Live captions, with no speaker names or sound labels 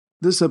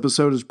This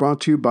episode is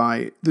brought to you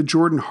by The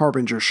Jordan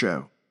Harbinger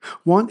Show.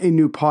 Want a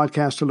new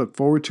podcast to look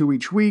forward to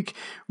each week?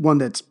 One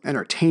that's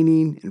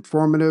entertaining,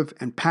 informative,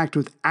 and packed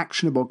with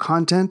actionable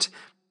content?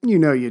 You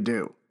know you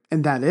do.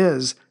 And that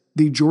is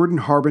The Jordan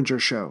Harbinger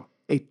Show,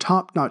 a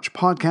top-notch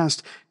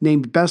podcast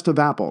named Best of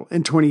Apple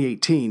in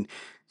 2018,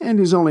 and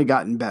has only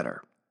gotten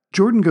better.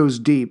 Jordan goes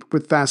deep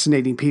with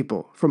fascinating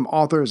people, from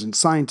authors and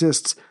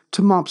scientists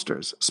to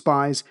mobsters,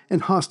 spies,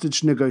 and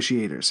hostage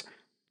negotiators.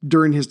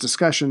 During his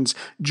discussions,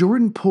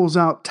 Jordan pulls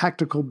out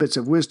tactical bits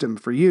of wisdom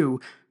for you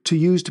to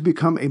use to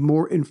become a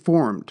more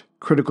informed,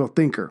 critical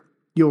thinker.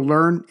 You'll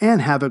learn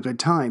and have a good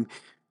time.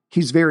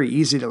 He's very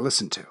easy to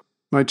listen to.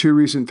 My two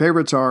recent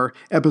favorites are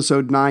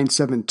Episode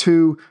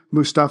 972,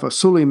 Mustafa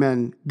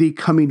Suleyman, The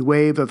Coming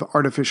Wave of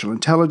Artificial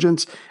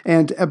Intelligence,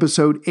 and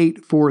Episode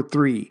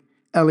 843,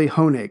 Elie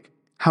Honig,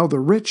 How the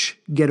Rich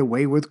Get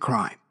Away with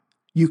Crime.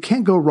 You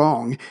can't go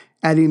wrong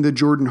adding The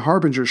Jordan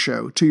Harbinger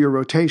Show to your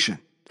rotation.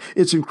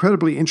 It's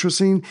incredibly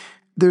interesting.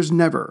 There's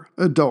never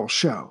a dull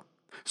show.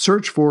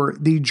 Search for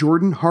The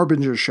Jordan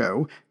Harbinger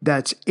Show,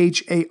 that's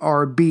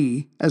Harb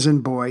as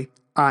in boy,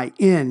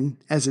 IN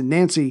as in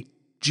Nancy,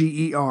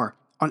 GER,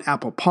 on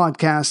Apple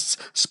Podcasts,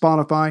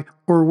 Spotify,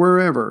 or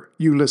wherever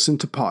you listen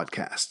to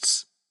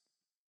podcasts.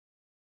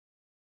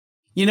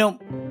 You know,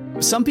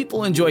 some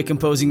people enjoy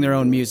composing their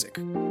own music,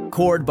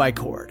 chord by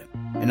chord,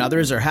 and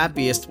others are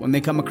happiest when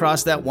they come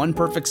across that one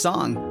perfect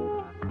song.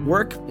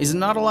 Work is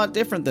not a lot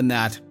different than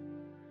that.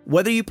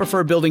 Whether you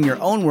prefer building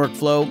your own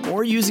workflow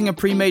or using a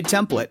pre-made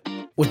template,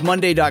 with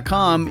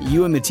Monday.com,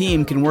 you and the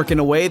team can work in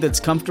a way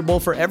that's comfortable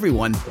for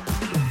everyone.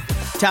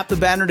 Tap the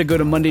banner to go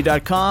to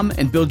Monday.com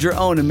and build your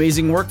own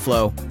amazing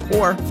workflow,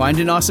 or find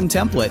an awesome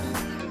template.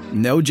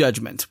 No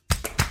judgment.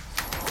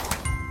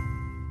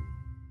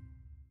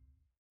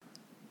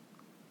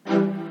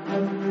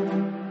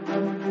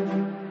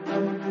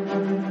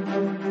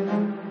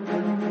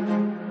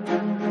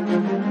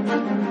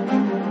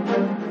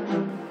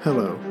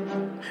 Hello,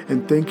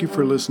 and thank you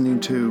for listening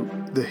to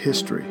The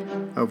History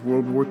of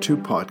World War II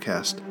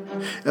podcast,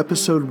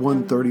 episode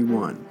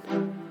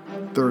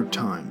 131, Third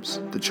Time's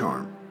the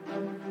Charm.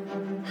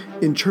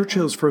 In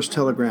Churchill's first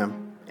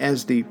telegram,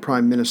 as the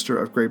Prime Minister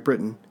of Great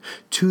Britain,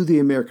 to the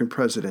American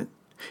President,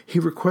 he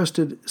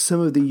requested some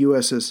of the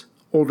U.S.'s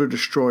older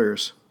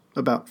destroyers,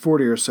 about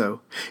 40 or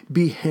so,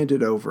 be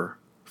handed over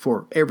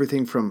for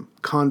everything from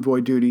convoy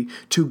duty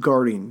to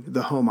guarding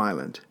the home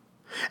island.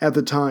 At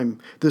the time,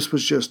 this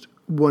was just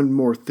one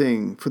more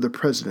thing for the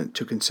President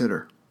to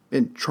consider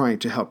in trying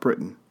to help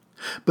Britain.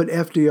 But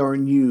FDR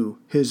knew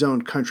his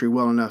own country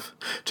well enough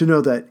to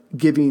know that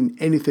giving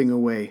anything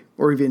away,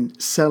 or even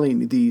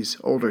selling these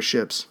older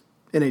ships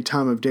in a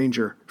time of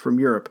danger from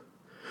Europe,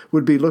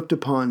 would be looked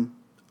upon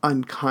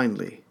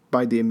unkindly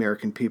by the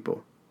American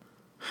people.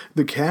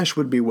 The cash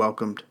would be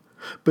welcomed,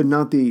 but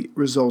not the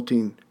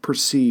resulting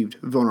perceived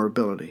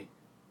vulnerability.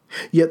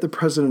 Yet the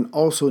President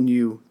also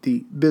knew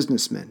the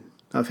businessmen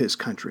of his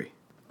country.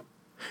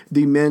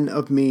 The men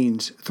of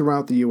means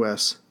throughout the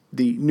U.S.,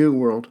 the New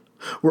World,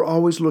 were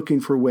always looking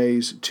for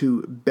ways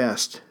to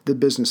best the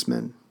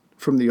businessmen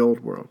from the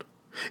Old World.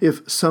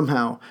 If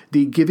somehow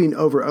the giving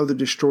over of the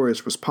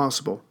destroyers was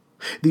possible,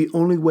 the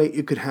only way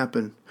it could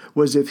happen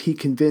was if he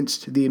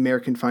convinced the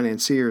American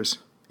financiers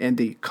and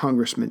the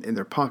congressmen in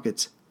their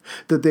pockets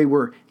that they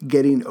were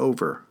getting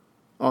over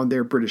on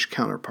their British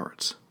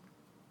counterparts.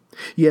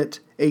 Yet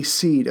a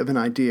seed of an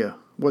idea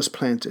was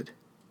planted.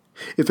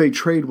 If a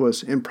trade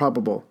was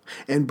improbable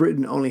and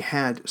Britain only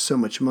had so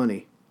much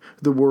money,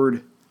 the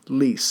word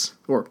lease,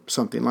 or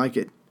something like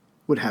it,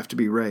 would have to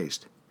be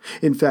raised.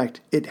 In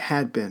fact, it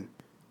had been.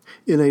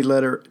 In a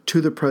letter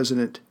to the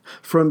President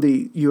from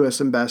the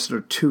U.S.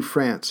 Ambassador to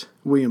France,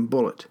 William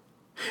Bullitt,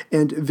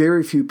 and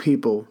very few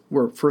people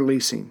were for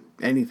leasing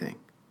anything.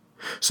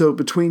 So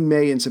between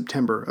May and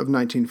September of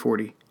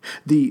 1940,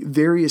 the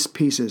various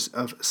pieces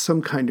of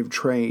some kind of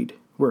trade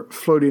were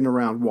floating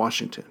around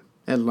Washington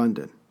and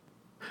London.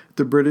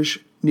 The British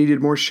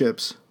needed more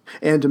ships,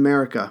 and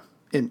America,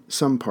 in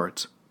some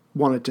parts,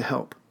 wanted to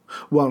help,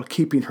 while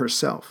keeping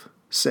herself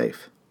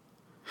safe.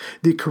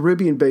 The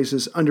Caribbean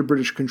bases under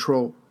British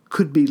control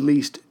could be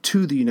leased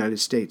to the United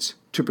States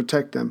to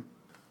protect them,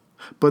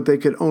 but they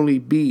could only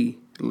be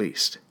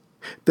leased,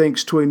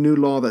 thanks to a new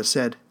law that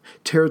said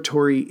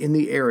territory in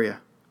the area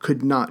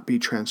could not be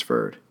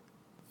transferred.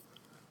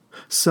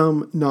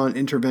 Some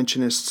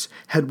non-interventionists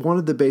had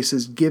wanted the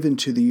bases given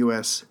to the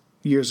U.S.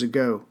 years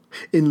ago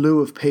in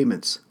lieu of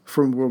payments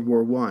from World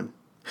War I.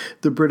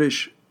 The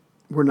British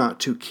were not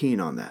too keen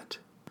on that.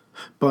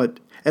 But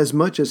as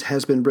much as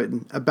has been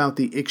written about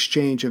the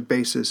exchange of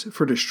bases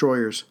for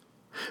destroyers,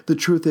 the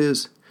truth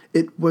is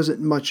it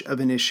wasn't much of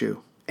an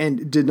issue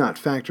and did not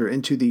factor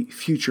into the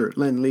future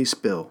Lend-Lease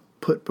bill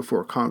put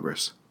before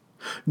Congress.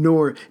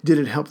 Nor did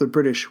it help the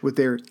British with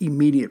their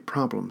immediate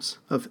problems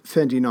of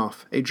fending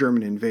off a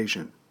German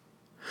invasion.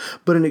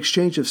 But an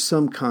exchange of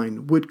some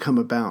kind would come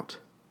about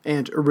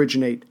and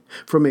originate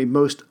from a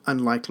most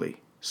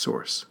unlikely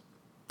source: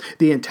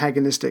 the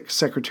antagonistic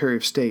Secretary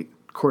of State,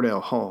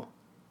 Cordell Hull.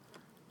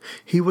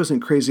 He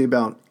wasn't crazy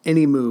about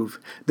any move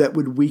that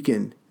would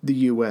weaken the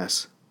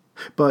U.S.,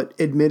 but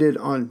admitted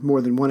on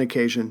more than one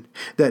occasion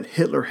that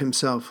Hitler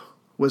himself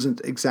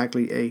wasn't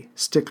exactly a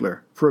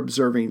stickler for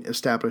observing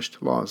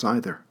established laws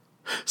either.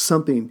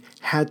 Something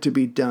had to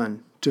be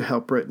done to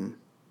help Britain,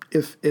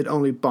 if it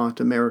only bought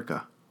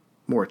America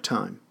more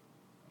time.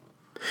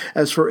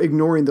 As for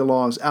ignoring the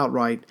laws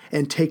outright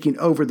and taking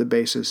over the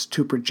bases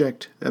to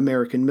project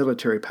American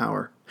military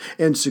power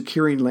and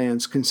securing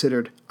lands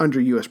considered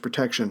under U.S.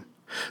 protection,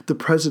 the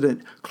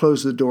president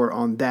closed the door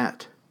on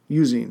that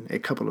using a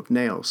couple of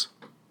nails.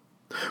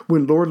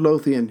 When Lord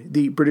Lothian,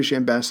 the British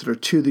ambassador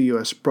to the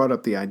U.S., brought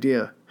up the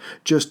idea,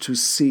 just to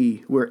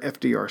see where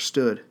FDR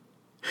stood,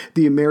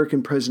 the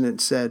American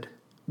president said,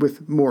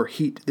 with more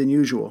heat than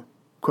usual,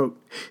 quote,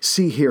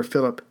 "See here,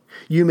 Philip,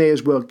 you may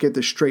as well get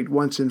this straight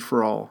once and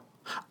for all.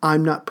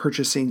 I'm not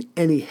purchasing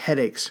any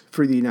headaches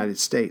for the United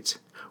States.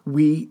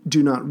 We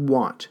do not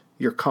want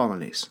your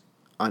colonies,"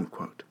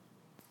 unquote.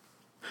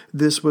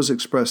 This was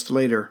expressed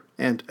later,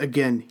 and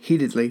again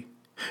heatedly,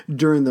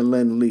 during the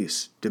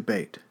Lend-Lease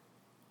debate.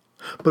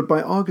 But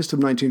by August of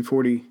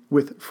 1940,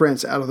 with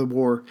France out of the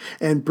war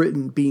and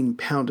Britain being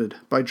pounded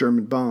by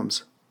German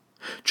bombs,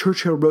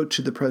 Churchill wrote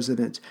to the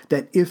president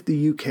that if the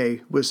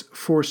UK was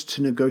forced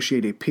to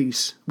negotiate a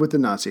peace with the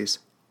Nazis,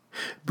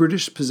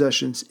 British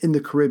possessions in the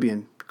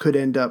Caribbean could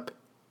end up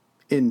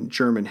in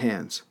German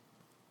hands.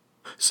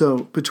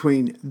 So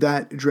between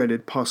that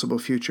dreaded possible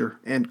future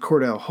and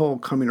Cordell Hull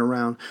coming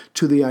around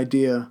to the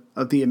idea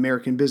of the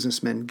American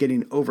businessmen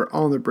getting over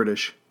on the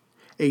British,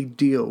 a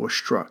deal was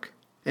struck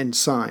and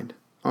signed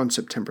on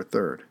September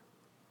 3rd.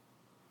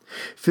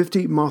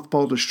 50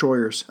 mothball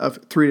destroyers of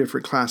 3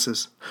 different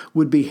classes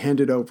would be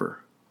handed over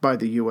by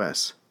the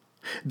U.S.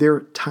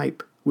 Their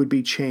type would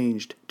be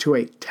changed to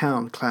a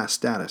town class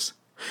status,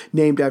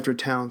 named after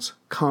towns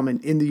common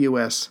in the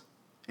U.S.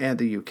 and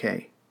the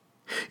U.K.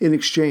 In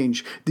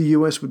exchange, the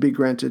U.S. would be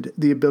granted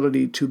the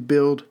ability to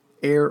build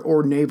air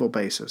or naval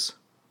bases,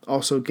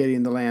 also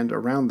getting the land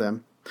around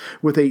them,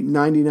 with a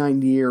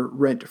 99-year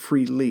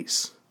rent-free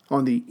lease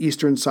on the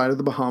eastern side of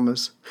the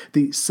Bahamas,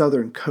 the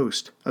southern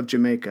coast of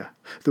Jamaica,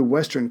 the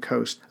western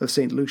coast of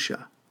St.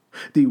 Lucia,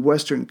 the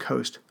western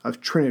coast of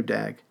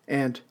Trinidad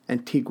and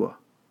Antigua.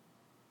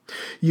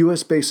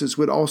 U.S. bases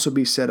would also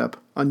be set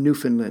up on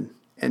Newfoundland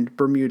and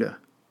Bermuda,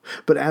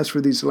 but as for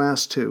these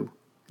last two,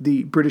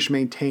 the British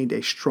maintained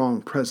a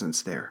strong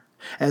presence there,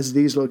 as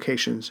these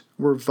locations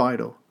were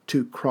vital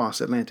to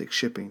cross-Atlantic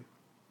shipping.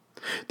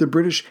 The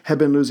British had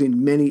been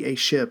losing many a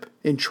ship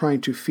in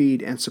trying to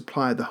feed and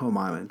supply the home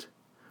island,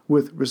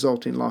 with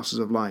resulting losses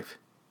of life.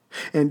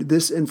 And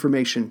this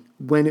information,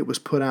 when it was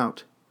put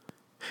out,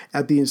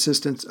 at the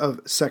insistence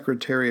of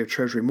Secretary of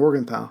Treasury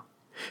Morgenthau,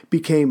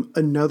 became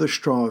another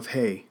straw of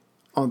hay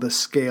on the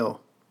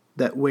scale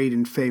that weighed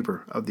in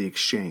favor of the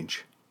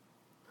exchange.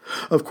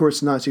 Of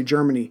course, Nazi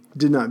Germany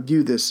did not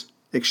view this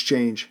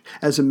exchange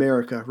as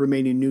America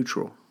remaining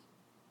neutral,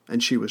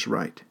 and she was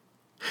right.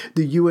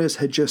 The U.S.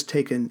 had just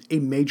taken a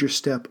major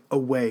step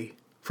away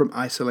from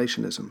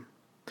isolationism.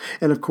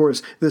 And of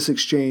course, this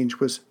exchange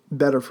was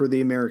better for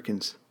the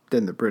Americans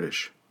than the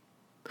British.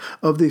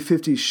 Of the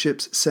 50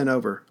 ships sent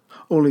over,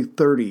 only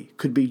 30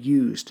 could be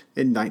used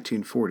in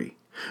 1940.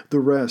 The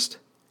rest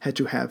had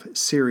to have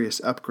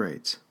serious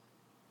upgrades.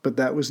 But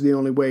that was the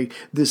only way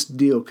this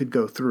deal could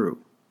go through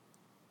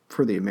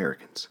for the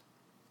Americans.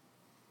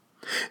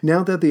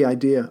 Now that the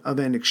idea of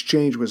an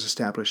exchange was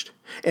established,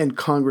 and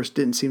Congress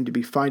didn't seem to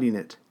be fighting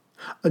it,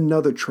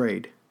 another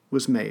trade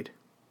was made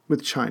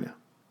with China.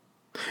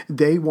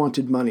 They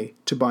wanted money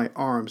to buy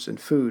arms and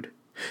food,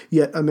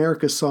 yet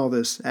America saw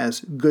this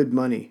as good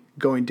money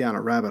going down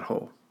a rabbit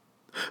hole.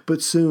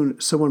 But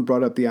soon someone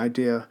brought up the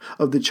idea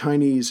of the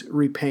Chinese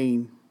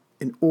repaying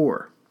in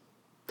ore.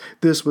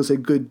 This was a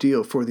good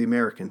deal for the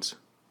Americans,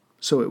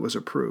 so it was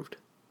approved.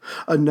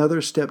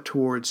 Another step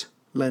towards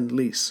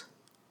Lend-Lease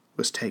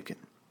was taken.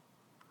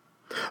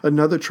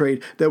 Another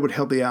trade that would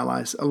help the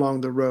Allies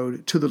along the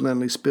road to the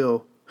Lend-Lease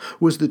bill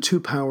was the two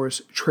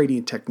powers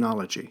trading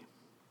technology.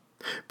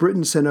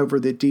 Britain sent over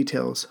the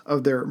details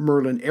of their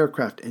Merlin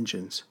aircraft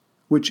engines,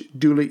 which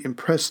duly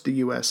impressed the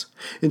U.S.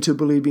 into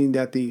believing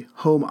that the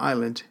home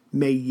island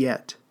may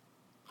yet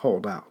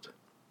hold out.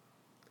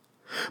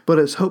 But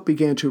as hope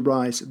began to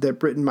rise that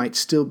Britain might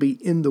still be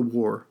in the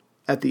war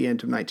at the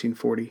end of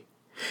 1940,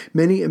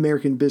 many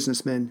American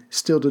businessmen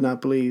still did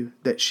not believe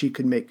that she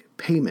could make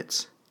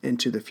payments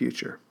into the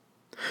future.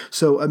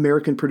 So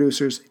American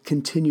producers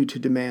continued to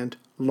demand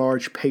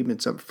large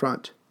payments up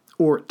front,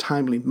 or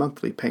timely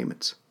monthly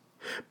payments.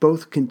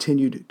 Both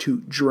continued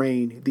to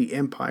drain the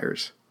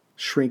empire's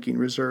shrinking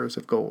reserves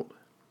of gold.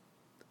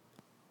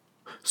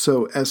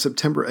 So as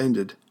September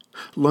ended,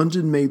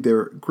 London made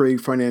their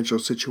grave financial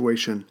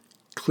situation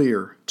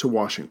clear to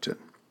Washington,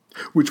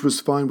 which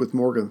was fine with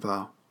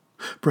Morgenthau.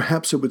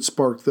 Perhaps it would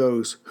spark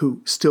those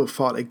who still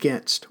fought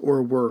against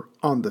or were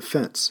on the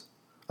fence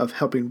of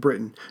helping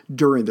Britain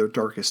during their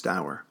darkest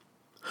hour.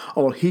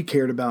 All he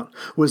cared about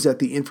was that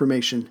the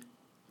information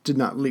did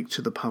not leak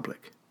to the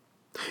public.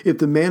 If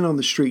the man on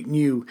the street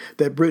knew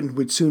that Britain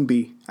would soon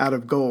be out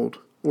of gold,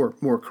 or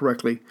more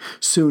correctly,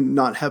 soon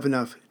not have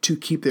enough to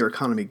keep their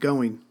economy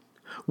going,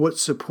 what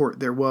support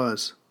there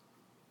was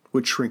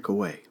would shrink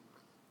away.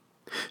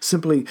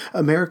 Simply,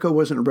 America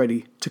wasn't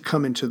ready to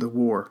come into the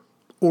war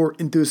or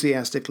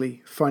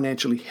enthusiastically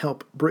financially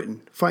help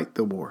Britain fight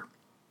the war.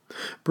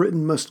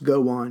 Britain must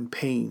go on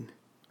paying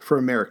for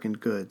American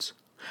goods.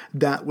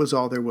 That was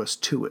all there was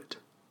to it,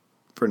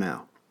 for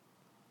now.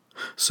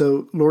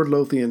 So Lord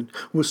Lothian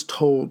was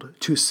told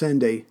to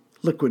send a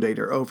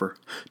liquidator over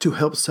to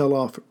help sell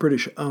off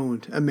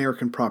British-owned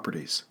American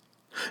properties.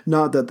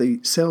 Not that the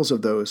sales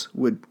of those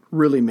would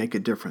really make a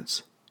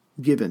difference,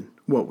 given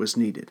what was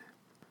needed.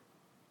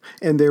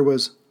 And there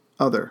was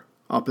other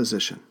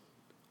opposition.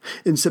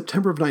 In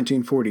September of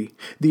 1940,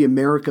 the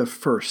America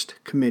First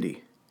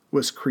Committee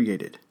was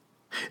created.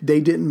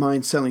 They didn't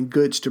mind selling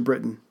goods to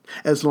Britain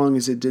as long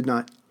as it did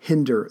not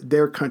hinder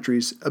their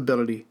country's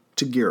ability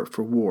to gear up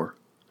for war.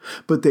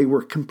 But they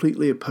were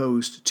completely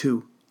opposed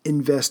to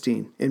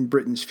investing in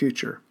Britain's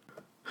future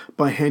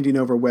by handing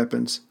over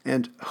weapons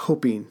and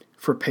hoping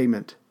for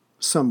payment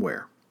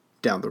somewhere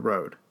down the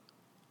road.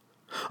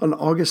 On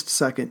August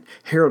 2nd,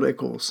 Harold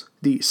Ickles,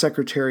 the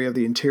Secretary of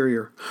the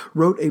Interior,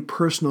 wrote a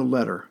personal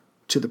letter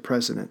to the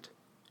President.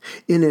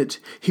 In it,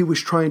 he was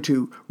trying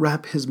to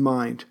wrap his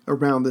mind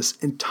around this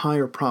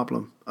entire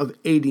problem of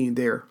aiding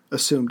their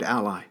assumed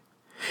ally.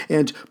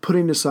 And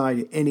putting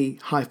aside any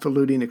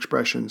highfalutin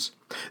expressions,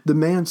 the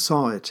man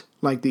saw it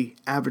like the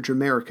average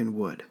American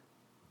would.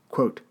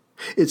 Quote,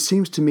 "It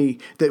seems to me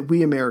that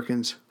we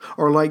Americans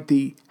are like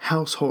the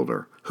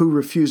householder who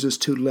refuses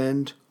to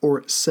lend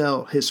or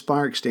sell his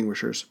fire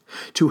extinguishers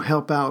to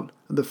help out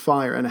the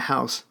fire in a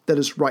house that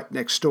is right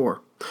next door,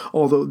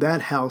 although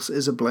that house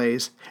is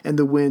ablaze and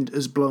the wind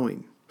is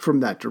blowing from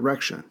that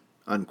direction."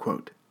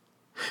 Unquote.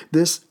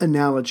 This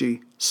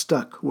analogy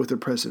stuck with the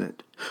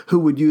president, who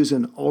would use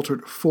an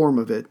altered form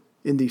of it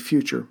in the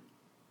future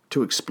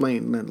to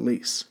explain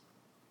Lend-Lease.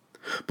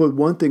 But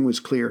one thing was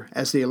clear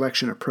as the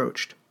election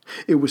approached.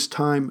 It was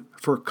time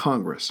for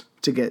Congress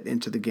to get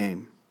into the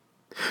game.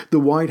 The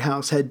White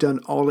House had done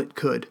all it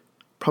could,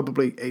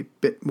 probably a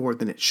bit more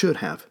than it should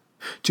have,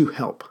 to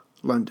help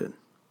London.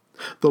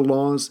 The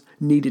laws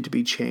needed to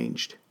be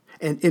changed,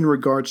 and in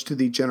regards to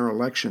the general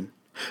election,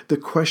 the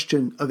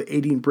question of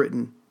aiding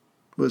Britain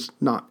was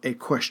not a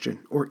question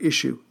or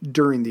issue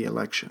during the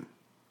election.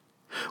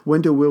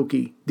 Wendell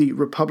Willkie, the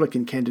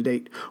Republican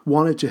candidate,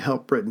 wanted to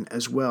help Britain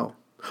as well,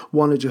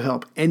 wanted to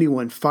help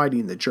anyone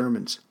fighting the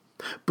Germans,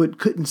 but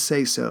couldn't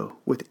say so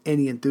with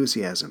any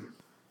enthusiasm,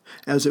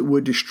 as it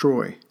would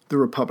destroy the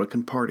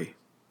Republican Party,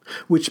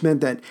 which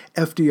meant that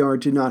FDR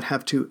did not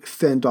have to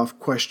fend off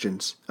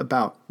questions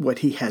about what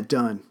he had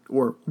done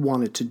or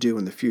wanted to do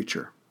in the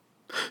future.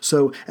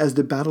 So, as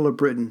the Battle of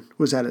Britain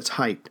was at its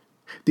height,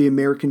 the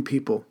American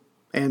people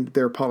and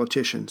their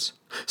politicians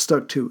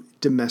stuck to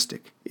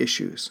domestic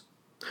issues,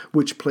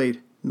 which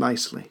played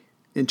nicely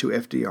into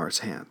FDR's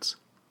hands.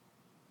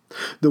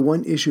 The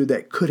one issue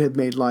that could have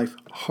made life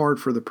hard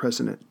for the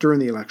president during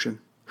the election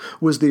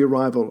was the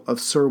arrival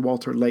of Sir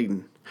Walter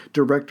Leighton,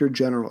 Director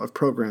General of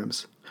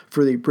Programs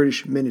for the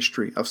British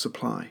Ministry of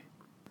Supply.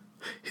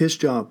 His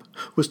job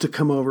was to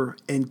come over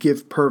and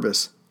give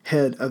Purvis,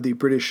 head of the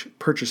British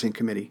Purchasing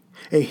Committee,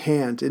 a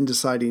hand in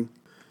deciding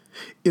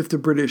if the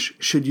British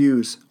should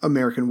use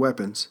American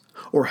weapons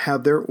or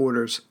have their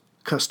orders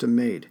custom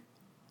made.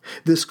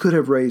 This could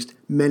have raised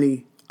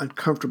many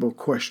uncomfortable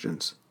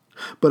questions,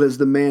 but as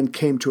the man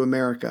came to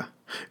America,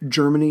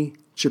 Germany,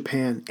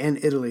 Japan,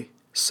 and Italy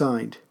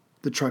signed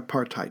the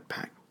Tripartite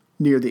Pact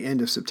near the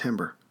end of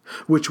September,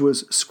 which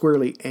was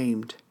squarely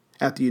aimed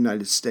at the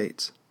United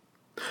States.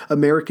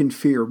 American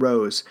fear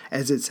rose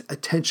as its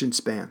attention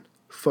span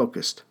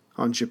focused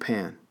on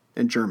Japan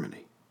and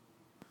Germany.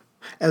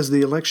 As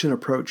the election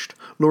approached,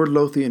 Lord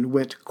Lothian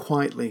went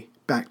quietly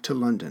back to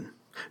London,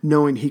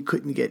 knowing he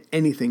couldn't get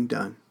anything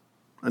done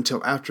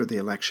until after the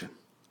election.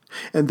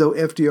 And though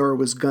FDR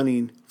was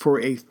gunning for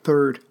a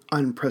third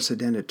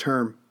unprecedented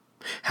term,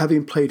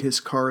 having played his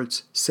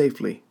cards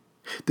safely,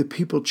 the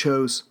people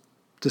chose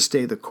to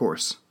stay the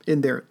course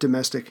in their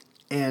domestic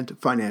and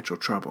financial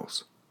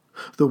troubles.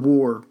 The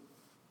war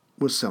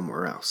was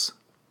somewhere else.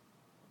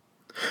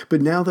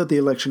 But now that the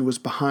election was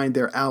behind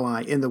their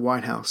ally in the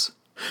White House,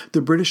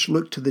 the British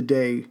looked to the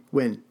day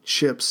when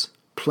ships,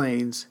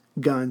 planes,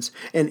 guns,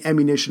 and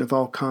ammunition of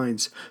all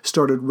kinds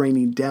started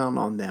raining down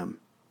on them,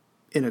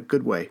 in a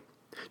good way,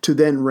 to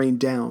then rain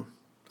down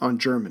on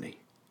Germany.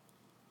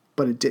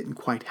 But it didn't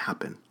quite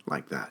happen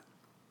like that.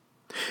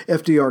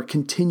 FDR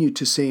continued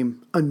to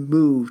seem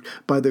unmoved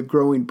by the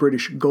growing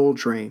British gold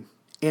drain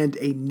and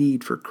a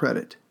need for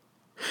credit.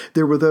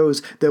 There were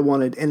those that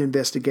wanted an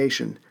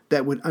investigation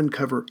that would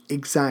uncover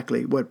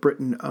exactly what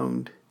Britain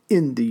owned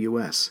in the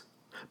U.S.,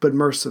 but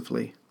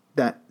mercifully,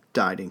 that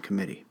died in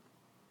committee.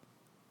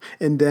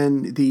 And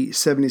then the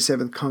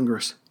 77th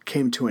Congress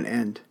came to an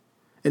end,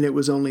 and it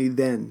was only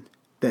then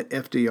that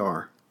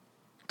FDR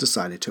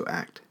decided to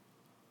act.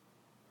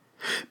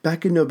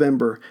 Back in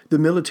November, the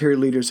military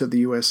leaders of the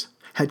U.S.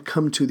 had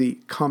come to the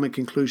common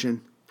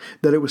conclusion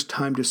that it was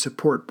time to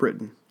support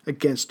Britain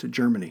against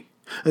Germany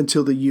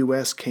until the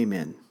U.S. came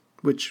in,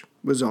 which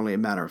was only a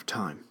matter of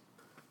time.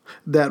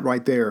 That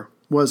right there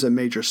was a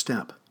major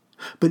step,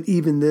 but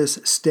even this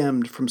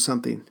stemmed from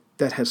something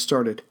that had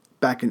started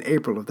back in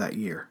April of that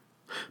year,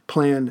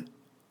 Plan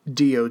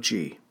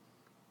DOG.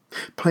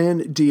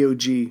 Plan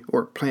DOG,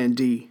 or Plan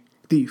D,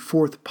 the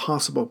fourth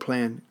possible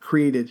plan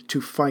created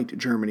to fight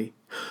Germany,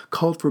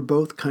 called for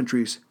both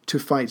countries to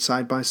fight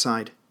side by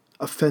side,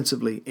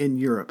 offensively in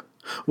Europe,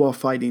 while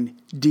fighting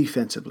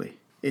defensively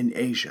in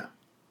Asia.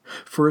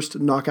 First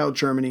knock out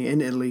Germany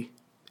and Italy,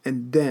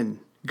 and then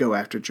go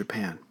after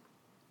Japan.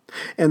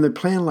 And the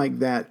plan like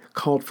that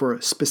called for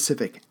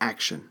specific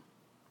action.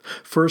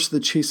 First, the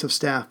chiefs of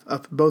staff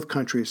of both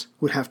countries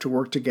would have to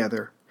work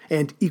together,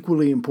 and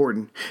equally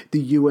important, the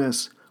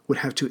U.S. would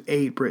have to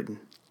aid Britain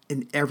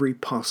in every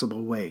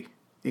possible way,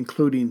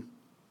 including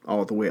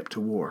all the way up to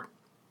war.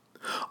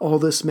 All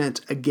this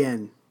meant,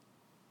 again,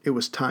 it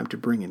was time to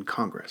bring in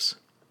Congress.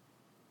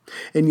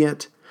 And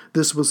yet,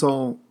 this was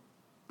all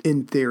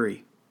in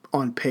theory,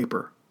 on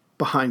paper,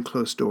 behind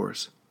closed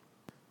doors.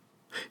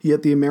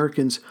 Yet the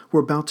Americans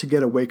were about to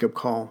get a wake-up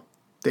call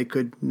they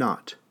could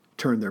not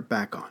turn their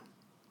back on.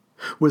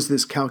 Was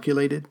this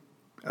calculated?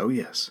 Oh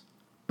yes.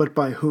 But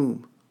by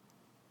whom?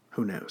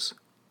 Who knows?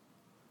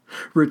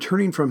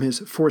 Returning from his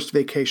forced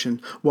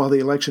vacation while the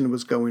election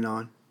was going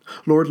on,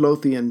 Lord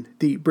Lothian,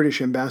 the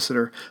British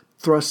ambassador,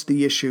 thrust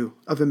the issue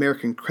of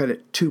American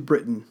credit to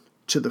Britain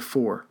to the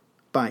fore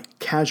by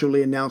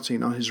casually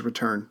announcing on his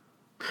return,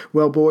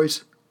 "Well,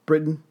 boys,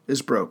 Britain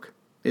is broke.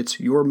 It's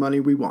your money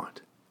we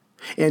want."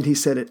 And he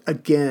said it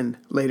again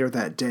later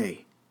that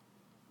day.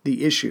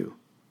 The issue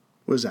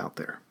was out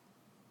there.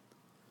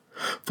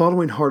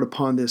 Following hard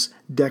upon this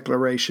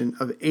declaration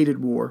of aided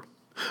war,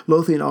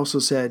 Lothian also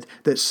said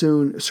that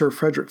soon Sir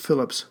Frederick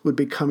Phillips would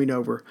be coming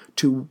over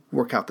to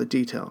work out the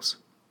details.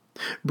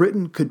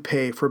 Britain could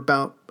pay for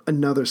about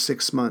another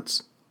 6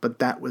 months, but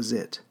that was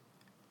it.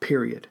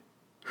 Period.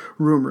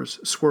 Rumors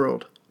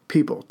swirled,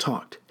 people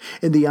talked,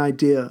 and the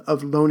idea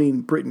of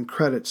loaning Britain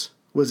credits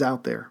was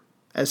out there,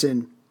 as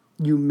in,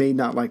 you may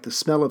not like the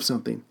smell of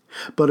something,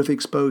 but if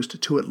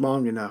exposed to it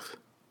long enough,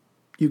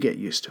 you get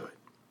used to it.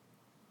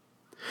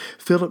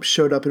 Phillips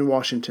showed up in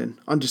Washington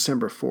on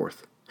December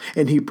 4th,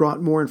 and he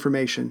brought more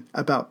information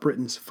about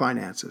Britain's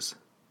finances,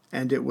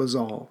 and it was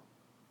all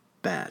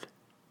bad.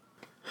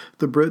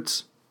 The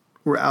Brits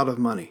were out of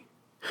money.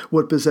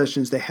 What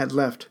possessions they had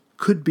left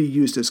could be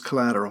used as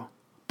collateral,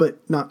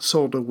 but not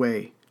sold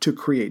away to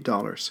create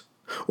dollars,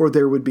 or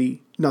there would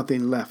be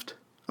nothing left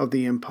of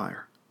the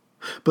empire.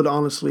 But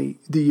honestly,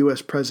 the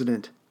U.S.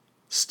 president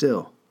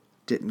still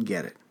didn't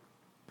get it.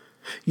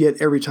 Yet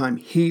every time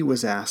he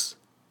was asked,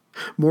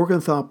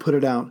 Morgenthau put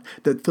it out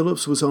that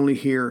Phillips was only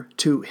here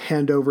to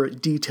hand over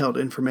detailed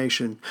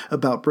information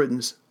about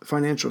Britain's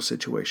financial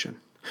situation,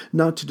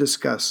 not to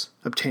discuss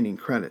obtaining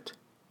credit.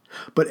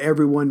 But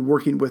everyone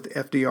working with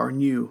FDR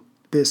knew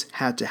this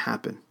had to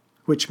happen,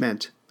 which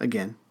meant,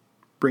 again,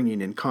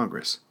 bringing in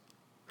Congress.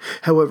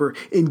 However,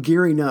 in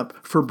gearing up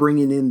for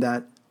bringing in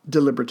that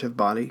deliberative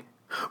body,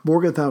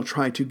 Morgenthau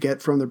tried to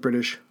get from the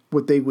British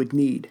what they would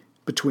need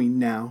between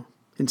now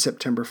and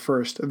September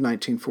 1st of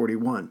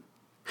 1941.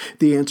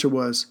 The answer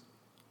was,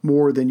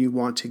 more than you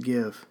want to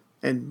give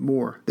and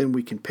more than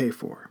we can pay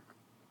for.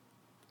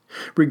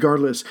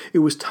 Regardless, it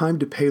was time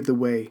to pave the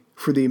way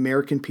for the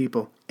American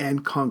people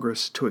and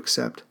Congress to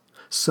accept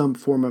some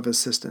form of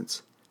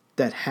assistance.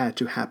 That had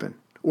to happen,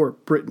 or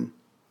Britain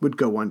would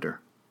go under.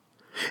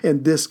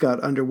 And this got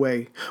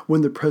underway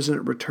when the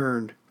president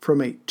returned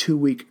from a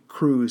 2-week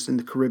cruise in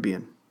the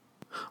Caribbean,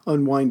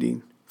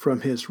 unwinding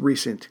from his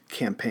recent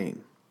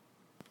campaign.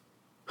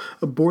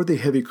 Aboard the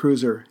heavy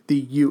cruiser,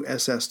 the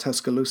USS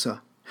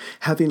Tuscaloosa,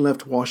 having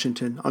left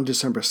Washington on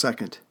December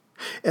 2nd,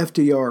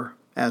 FDR,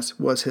 as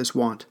was his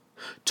wont,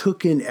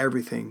 took in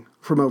everything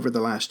from over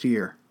the last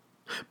year.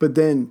 But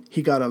then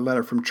he got a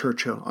letter from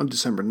Churchill on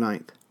December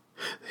 9th.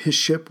 His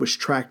ship was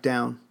tracked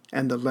down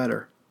and the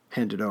letter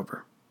handed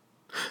over.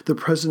 The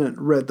president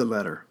read the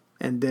letter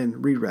and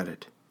then reread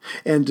it,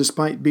 and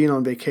despite being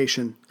on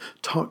vacation,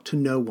 talked to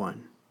no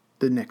one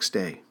the next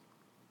day.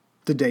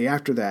 The day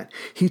after that,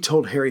 he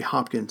told Harry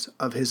Hopkins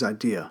of his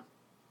idea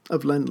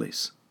of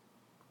Lend-Lease.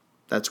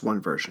 That's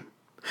one version.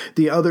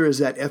 The other is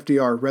that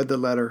FDR read the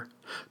letter,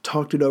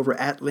 talked it over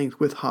at length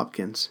with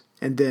Hopkins,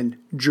 and then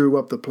drew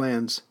up the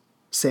plans,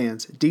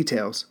 sans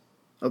details,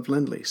 of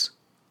Lend-Lease.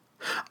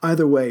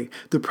 Either way,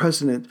 the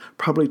president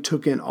probably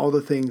took in all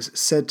the things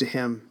said to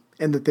him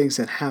and the things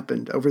that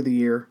happened over the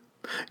year,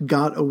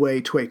 got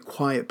away to a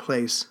quiet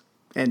place,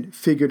 and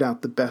figured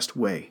out the best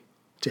way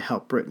to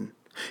help Britain,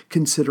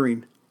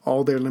 considering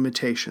all their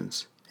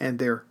limitations and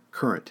their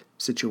current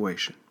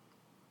situation.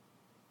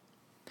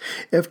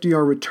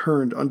 FDR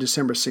returned on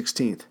December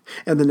 16th,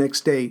 and the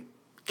next day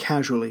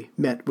casually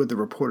met with the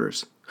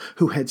reporters,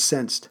 who had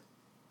sensed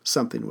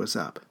something was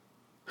up.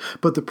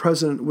 But the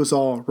president was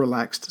all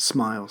relaxed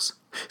smiles,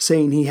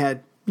 saying he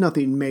had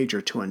nothing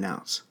major to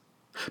announce.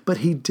 But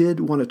he did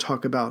want to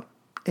talk about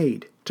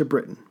aid to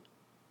Britain.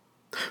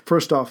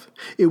 First off,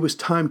 it was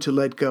time to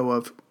let go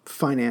of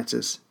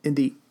finances in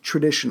the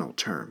traditional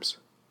terms.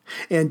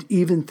 And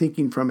even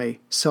thinking from a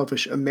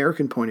selfish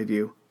American point of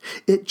view,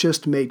 it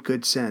just made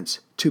good sense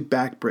to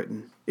back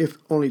Britain, if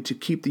only to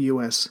keep the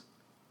U.S.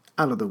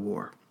 out of the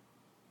war.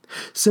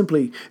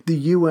 Simply, the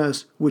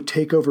U.S. would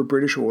take over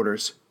British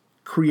orders,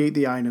 create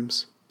the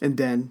items, and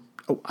then,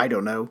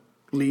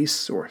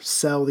 lease or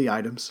sell the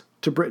items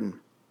to Britain.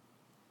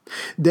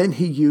 Then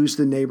he used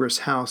the neighbor's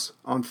house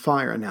on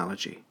fire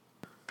analogy.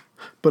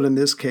 But in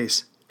this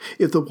case,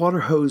 if the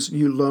water hose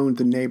you loaned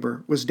the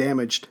neighbor was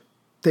damaged,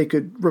 they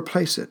could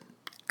replace it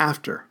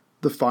after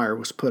the fire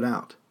was put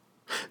out.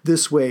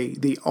 This way,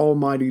 the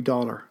almighty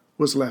dollar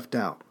was left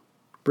out.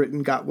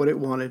 Britain got what it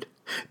wanted,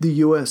 the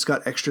U.S.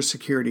 got extra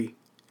security,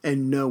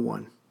 and no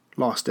one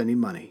lost any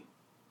money.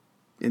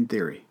 In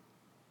theory.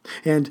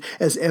 And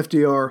as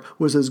FDR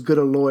was as good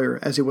a lawyer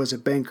as he was a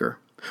banker,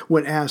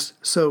 when asked,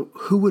 so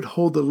who would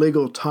hold the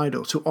legal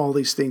title to all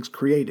these things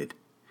created?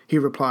 He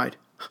replied,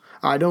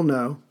 I don't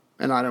know,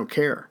 and I don't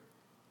care.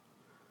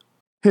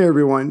 Hey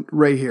everyone,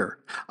 Ray here.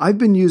 I've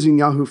been using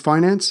Yahoo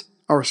Finance,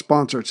 our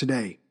sponsor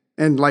today.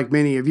 And like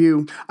many of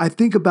you, I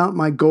think about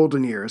my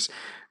golden years,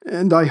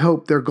 and I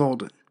hope they're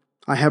golden.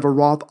 I have a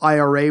Roth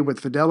IRA with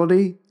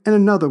Fidelity and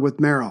another with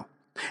Merrill,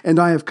 and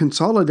I have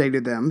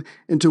consolidated them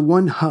into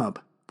one hub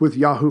with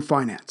Yahoo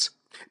Finance.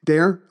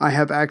 There, I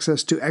have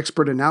access to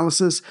expert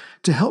analysis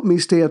to help me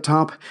stay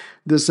atop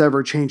this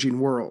ever-changing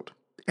world.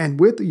 And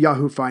with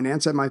Yahoo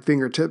Finance at my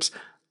fingertips,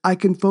 I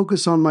can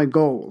focus on my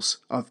goals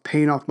of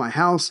paying off my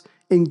house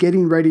and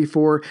getting ready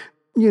for,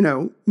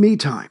 me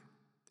time.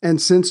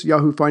 And since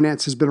Yahoo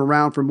Finance has been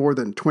around for more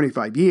than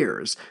 25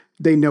 years,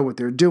 they know what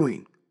they're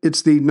doing.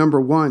 It's the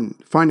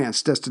 #1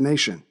 finance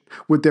destination,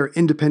 with their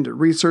independent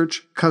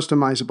research,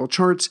 customizable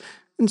charts,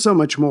 and so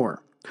much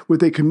more.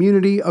 With a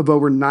community of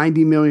over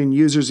 90 million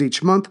users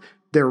each month,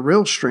 their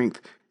real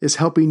strength is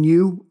helping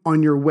you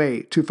on your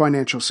way to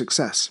financial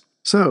success.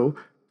 So,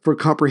 for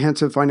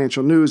comprehensive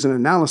financial news and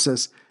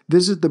analysis,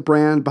 visit the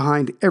brand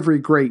behind every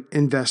great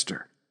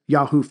investor,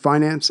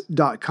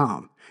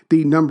 yahoofinance.com,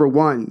 the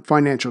 #1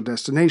 financial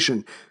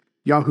destination,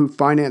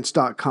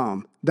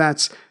 yahoofinance.com.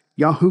 That's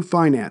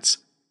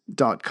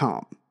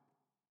yahoofinance.com.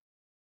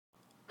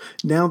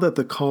 Now that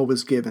the call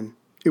was given,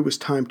 it was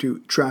time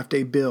to draft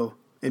a bill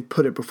and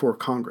put it before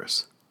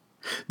Congress.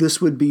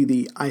 This would be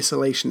the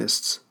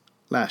isolationists'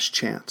 last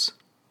chance.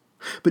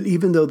 But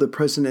even though the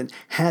president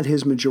had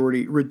his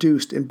majority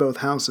reduced in both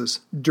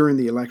houses during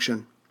the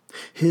election,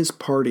 his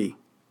party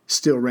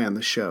still ran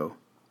the show.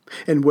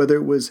 And whether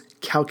it was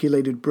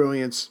calculated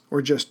brilliance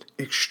or just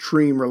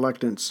extreme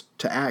reluctance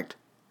to act,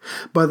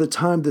 by the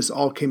time this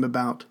all came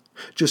about,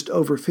 just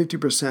over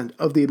 50%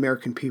 of the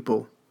American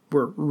people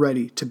were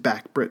ready to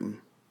back Britain,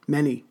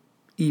 many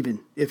even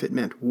if it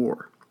meant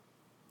war.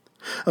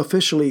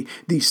 Officially,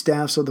 the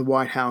staffs of the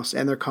White House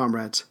and their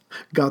comrades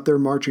got their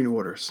marching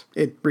orders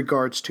in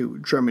regards to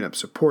drumming up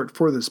support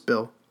for this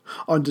bill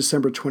on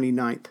December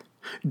 29th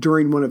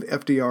during one of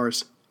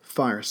FDR's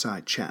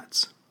fireside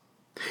chats.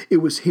 It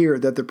was here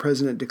that the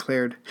president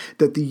declared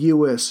that the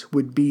U.S.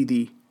 would be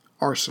the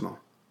arsenal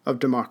of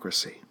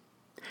democracy.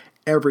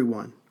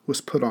 Everyone was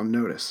put on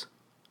notice.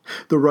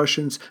 The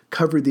Russians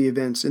covered the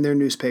events in their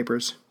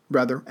newspapers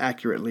rather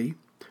accurately.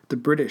 The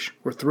British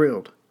were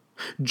thrilled.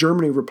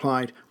 Germany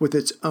replied with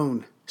its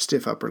own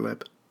stiff upper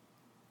lip.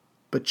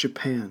 But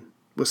Japan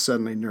was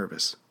suddenly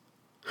nervous.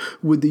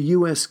 Would the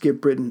U.S.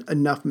 give Britain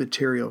enough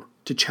material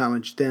to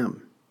challenge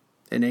them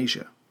in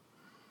Asia?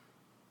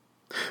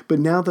 But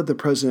now that the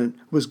president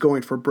was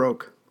going for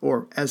broke,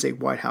 or as a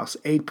White House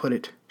aide put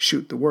it,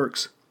 shoot the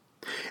works,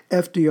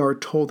 FDR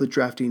told the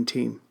drafting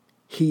team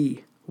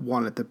he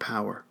wanted the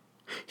power.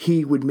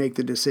 He would make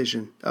the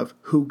decision of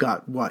who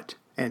got what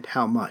and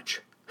how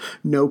much.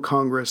 No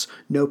Congress,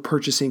 no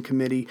purchasing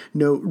committee,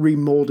 no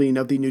remolding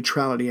of the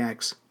Neutrality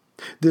Acts.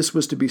 This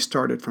was to be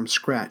started from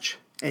scratch,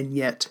 and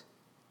yet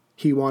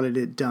he wanted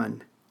it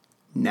done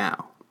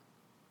now.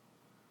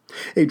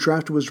 A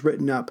draft was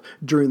written up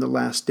during the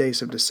last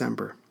days of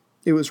December.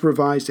 It was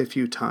revised a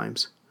few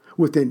times,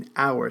 within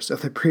hours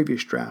of the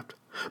previous draft,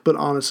 but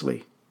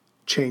honestly,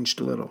 changed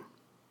little.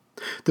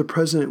 The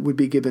president would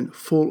be given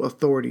full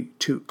authority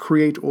to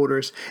create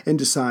orders and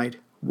decide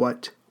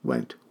what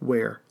went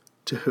where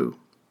to who.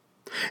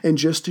 And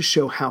just to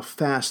show how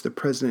fast the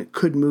president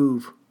could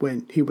move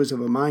when he was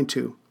of a mind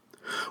to,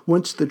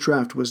 once the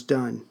draft was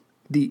done,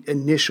 the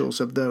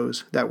initials of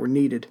those that were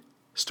needed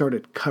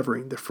started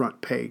covering the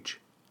front page.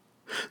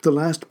 The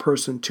last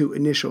person to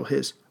initial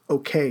his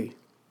okay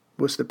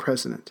was the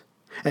president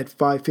at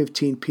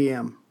 5:15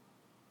 p.m.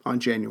 on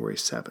January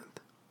 7th.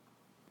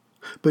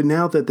 But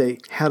now that they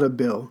had a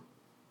bill,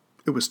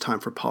 it was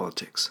time for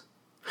politics.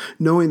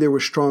 Knowing there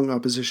was strong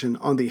opposition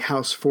on the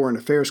House Foreign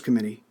Affairs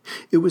Committee,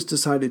 it was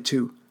decided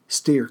to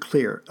steer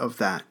clear of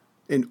that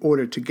in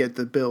order to get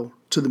the bill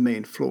to the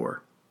main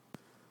floor.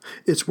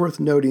 It's worth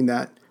noting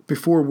that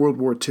before World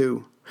War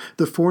II,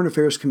 the Foreign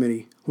Affairs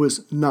Committee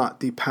was not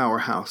the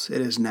powerhouse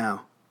it is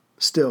now.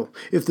 Still,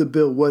 if the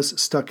bill was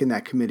stuck in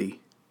that committee,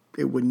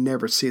 it would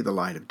never see the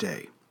light of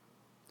day.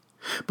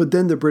 But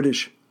then the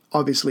British,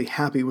 obviously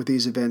happy with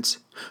these events,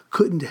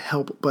 couldn't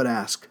help but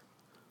ask,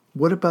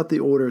 what about the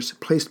orders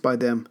placed by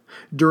them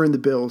during the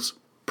bill's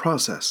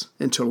process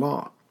into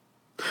law?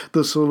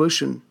 The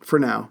solution, for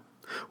now,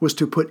 was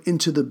to put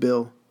into the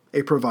bill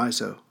a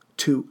proviso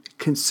to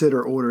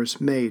consider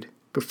orders made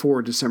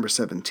before December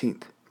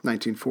 17th,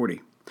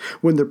 1940,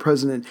 when the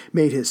president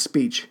made his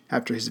speech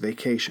after his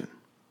vacation.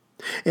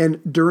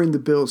 And during the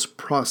bill's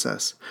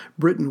process,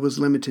 Britain was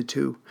limited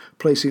to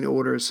placing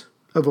orders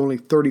of only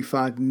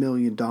 $35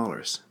 million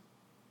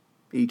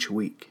each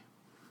week.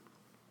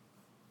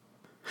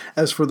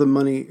 As for the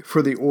money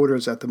for the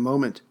orders at the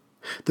moment,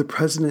 the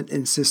president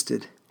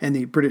insisted, and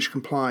the British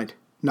complied,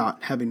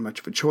 not having much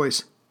of a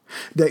choice,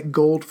 that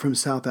gold from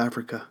South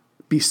Africa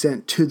be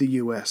sent to the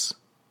U.S.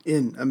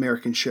 in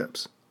American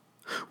ships.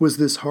 Was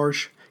this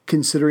harsh,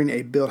 considering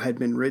a bill had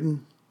been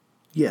written?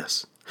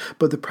 Yes,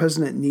 but the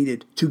president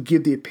needed to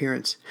give the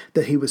appearance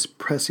that he was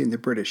pressing the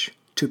British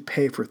to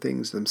pay for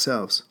things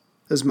themselves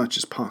as much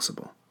as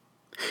possible.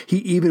 He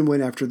even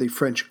went after the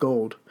French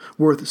gold,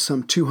 worth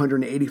some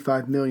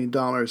 $285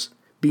 million,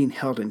 being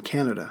held in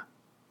Canada.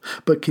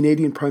 But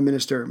Canadian Prime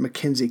Minister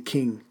Mackenzie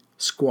King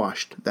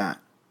squashed that.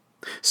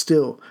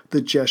 Still,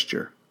 the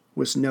gesture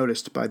was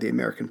noticed by the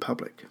American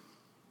public.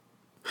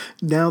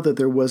 Now that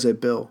there was a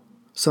bill,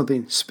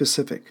 something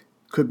specific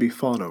could be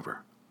fought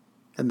over,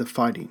 and the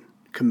fighting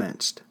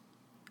commenced.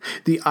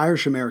 The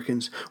Irish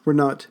Americans were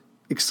not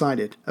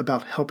excited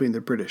about helping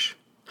the British,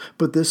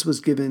 but this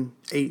was given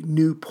a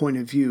new point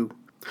of view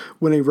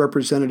when a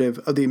representative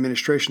of the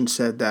administration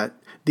said that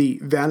the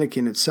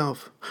Vatican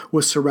itself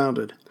was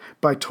surrounded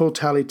by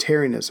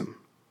totalitarianism.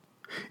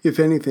 If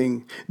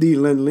anything, the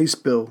Lend-Lease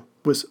bill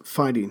was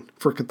fighting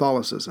for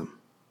Catholicism.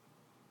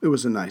 It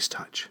was a nice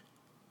touch.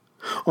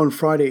 On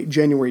Friday,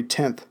 January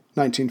 10th,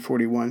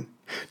 1941,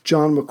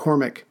 John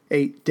McCormack,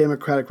 a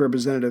Democratic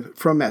representative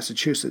from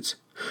Massachusetts,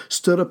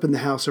 stood up in the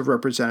House of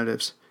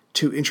Representatives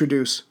to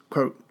introduce,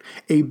 quote,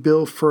 a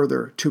bill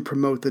further to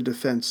promote the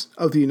defense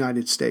of the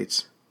United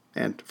States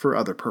and for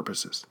other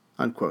purposes,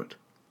 unquote.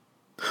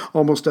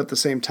 Almost at the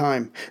same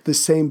time, the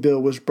same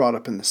bill was brought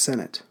up in the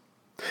Senate.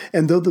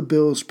 And though the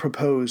bills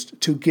proposed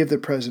to give the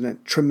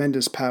president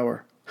tremendous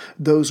power,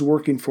 those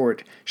working for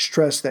it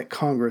stressed that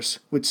Congress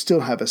would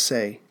still have a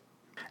say,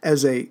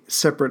 as a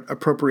separate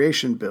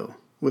appropriation bill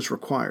was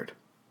required.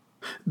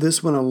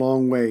 This went a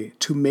long way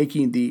to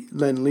making the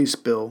Lend-Lease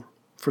bill,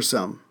 for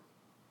some,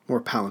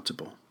 more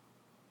palatable.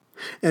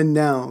 And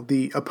now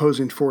the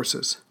opposing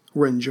forces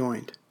were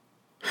enjoined.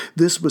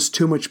 This was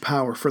too much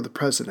power for the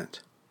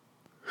president.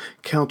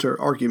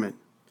 Counter-argument: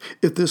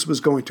 if this was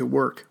going to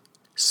work,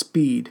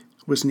 speed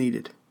was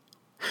needed.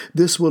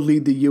 This will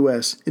lead the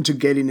U.S. into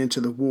getting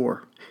into the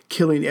war,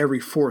 killing every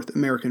fourth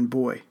American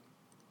boy.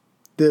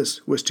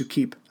 This was to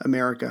keep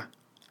America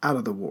out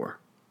of the war.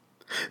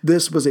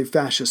 This was a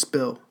fascist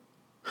bill.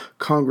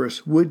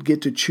 Congress would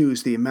get to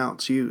choose the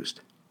amounts used.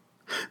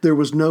 There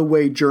was no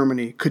way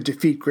Germany could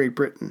defeat Great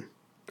Britain.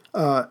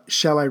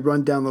 Shall I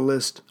run down the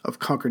list of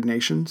conquered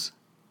nations?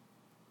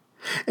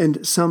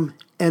 And some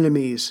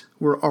enemies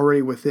were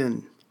already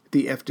within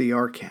the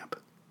FDR camp.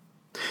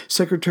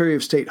 Secretary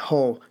of State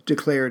Hull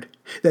declared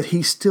that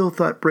he still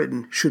thought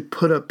Britain should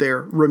put up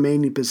their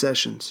remaining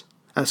possessions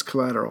as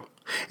collateral,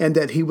 and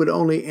that he would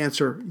only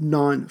answer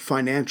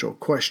non-financial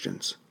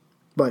questions.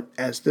 But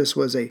as this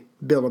was a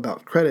bill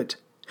about credit,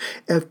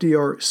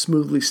 FDR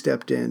smoothly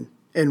stepped in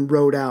and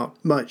wrote out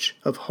much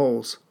of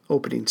Hull's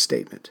opening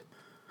statement,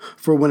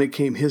 for when it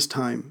came his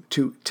time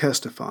to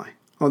testify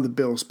on the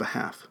bill's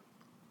behalf.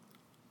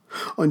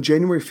 On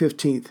January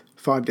 15th,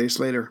 5 days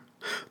later,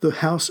 the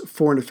House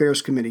Foreign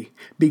Affairs Committee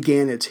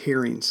began its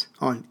hearings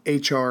on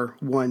H.R.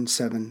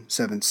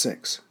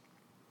 1776,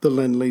 the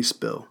Lend-Lease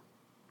bill.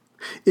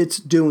 Its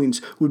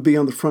doings would be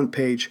on the front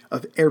page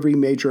of every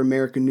major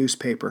American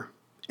newspaper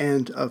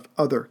and of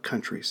other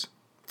countries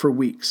for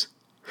weeks.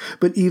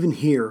 But even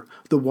here,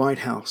 the White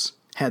House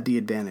had the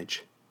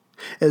advantage.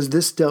 As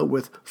this dealt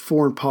with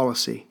foreign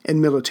policy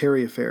and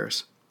military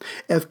affairs,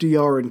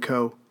 FDR and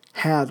co.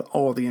 had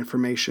all the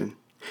information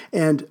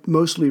and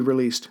mostly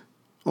released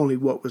only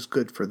what was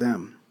good for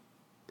them.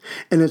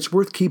 And it's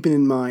worth keeping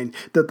in mind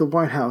that the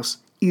White House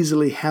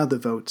easily had the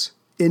votes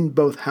in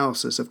both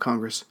houses of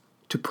Congress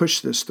to push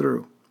this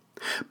through.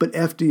 But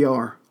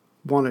FDR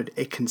wanted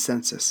a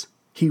consensus.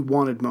 He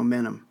wanted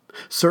momentum,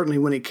 certainly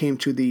when it came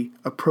to the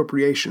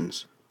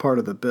appropriations part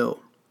of the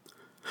bill.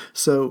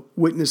 So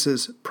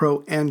witnesses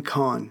pro and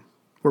con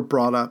were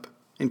brought up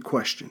and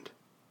questioned.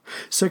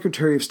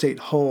 Secretary of State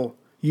Hull,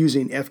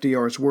 using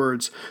FDR's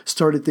words,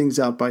 started things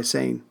out by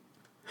saying,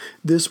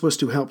 this was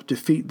to help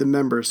defeat the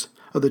members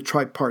of the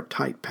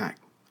Tripartite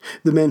Pact,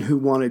 the men who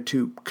wanted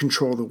to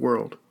control the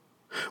world,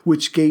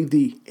 which gave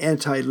the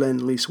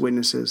anti-Lend-Lease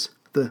witnesses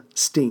the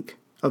stink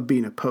of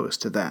being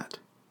opposed to that.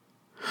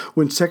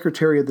 When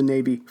Secretary of the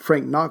Navy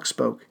Frank Knox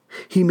spoke,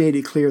 he made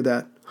it clear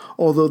that,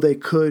 although they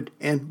could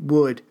and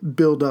would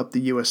build up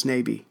the U.S.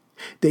 Navy,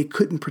 they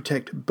couldn't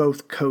protect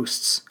both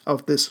coasts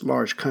of this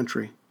large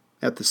country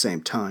at the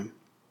same time.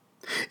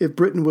 If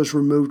Britain was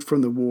removed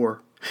from the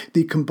war,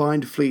 the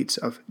combined fleets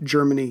of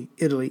Germany,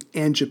 Italy,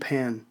 and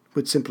Japan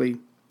would simply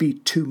be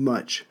too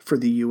much for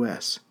the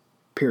U.S.,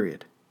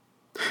 period.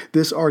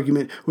 This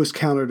argument was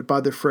countered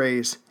by the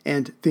phrase,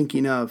 and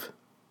thinking of,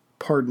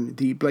 pardon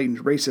the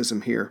blatant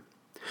racism here,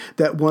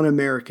 that one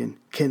American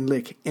can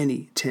lick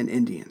any 10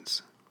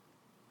 Indians.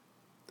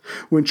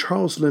 When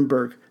Charles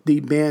Lindbergh,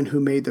 the man who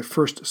made the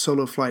first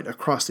solo flight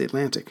across the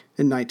Atlantic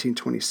in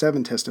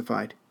 1927,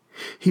 testified,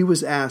 he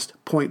was asked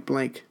point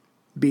blank,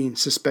 being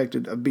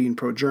suspected of being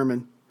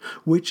pro-German,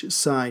 which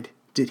side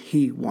did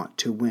he want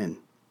to win?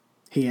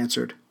 He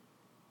answered,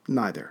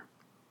 neither.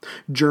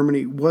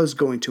 Germany was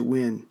going to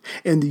win,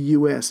 and the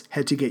U.S.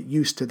 had to get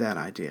used to that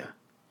idea,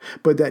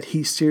 but that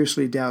he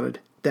seriously doubted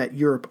that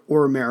Europe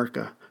or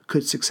America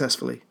could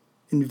successfully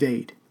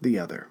invade the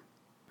other.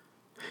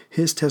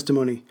 His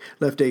testimony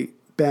left a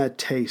bad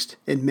taste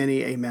in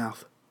many a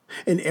mouth,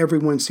 and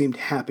everyone seemed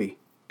happy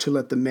to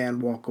let the man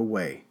walk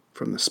away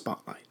from the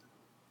spotlight.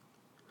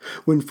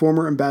 When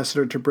former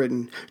ambassador to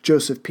Britain,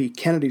 Joseph P.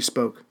 Kennedy,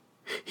 spoke,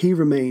 he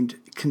remained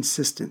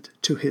consistent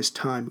to his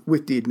time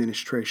with the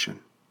administration.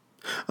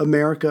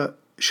 America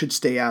should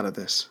stay out of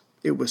this.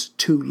 It was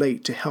too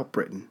late to help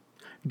Britain.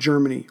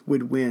 Germany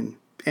would win,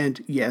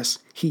 and yes,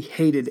 he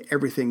hated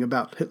everything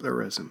about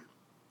Hitlerism.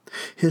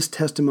 His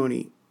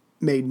testimony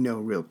made no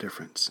real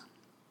difference.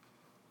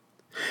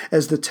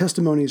 As the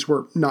testimonies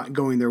were not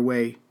going their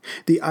way,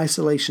 the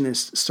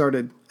isolationists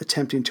started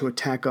attempting to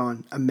attack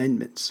on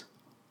amendments.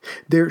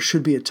 There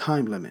should be a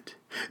time limit.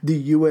 The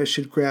U.S.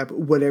 should grab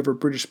whatever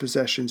British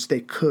possessions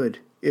they could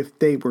if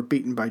they were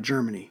beaten by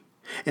Germany,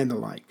 and the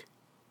like.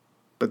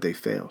 But they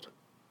failed.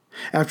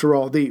 After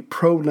all, the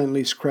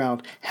pro-Lend-Lease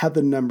crowd had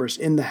the numbers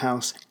in the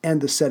House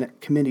and the Senate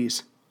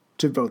committees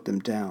to vote them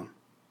down.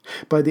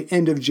 By the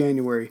end of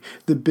January,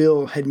 the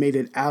bill had made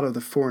it out of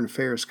the Foreign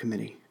Affairs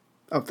Committee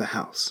of the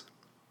House.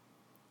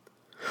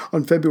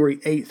 On February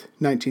 8,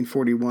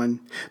 1941,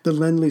 the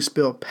Lend-Lease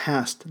bill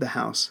passed the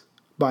House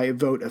by a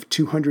vote of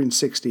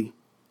 260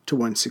 to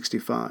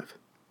 165.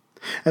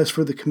 As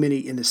for the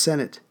committee in the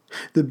Senate,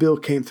 the bill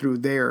came through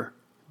there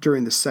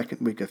during the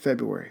second week of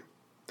February.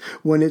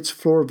 When its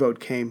floor vote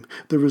came,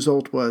 the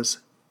result was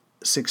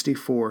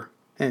 64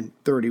 and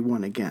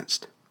 31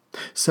 against.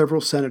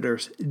 Several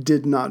senators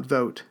did not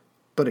vote,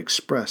 but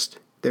expressed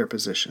their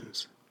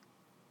positions.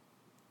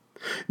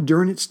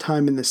 During its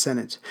time in the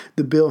Senate,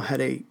 the bill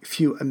had a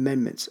few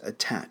amendments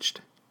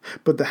attached,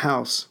 but the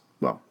House,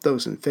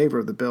 those in favor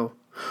of the bill,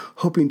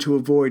 hoping to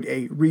avoid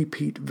a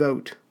repeat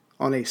vote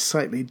on a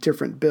slightly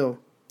different bill,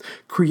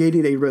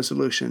 created a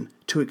resolution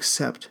to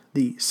accept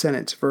the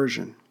Senate's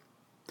version.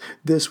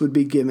 This would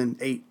be given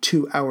a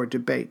 2-hour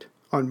debate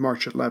on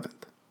March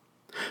 11th.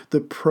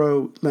 The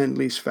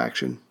pro-Lend-Lease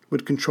faction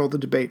would control the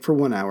debate for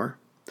 1 hour.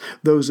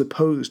 Those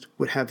opposed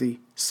would have the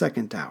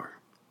second hour.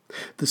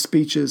 The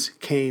speeches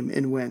came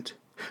and went,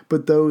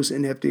 but those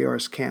in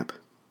FDR's camp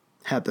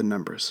had the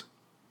numbers.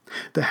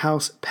 The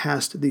House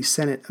passed the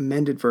Senate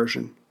amended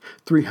version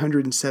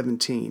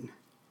 317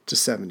 to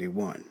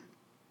 71.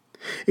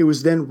 It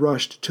was then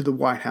rushed to the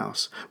White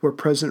House, where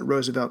President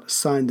Roosevelt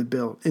signed the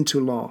bill into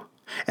law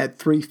at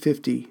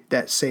 3:50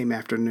 that same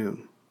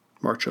afternoon,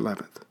 March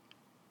 11th.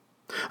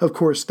 Of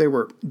course, there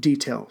were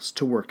details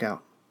to work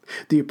out.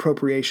 The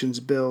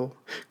appropriations bill,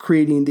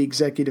 creating the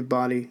executive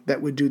body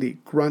that would do the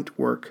grunt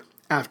work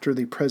after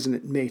the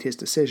president made his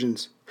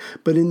decisions.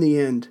 But in the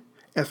end,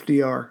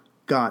 FDR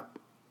got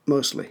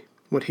mostly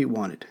what he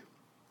wanted.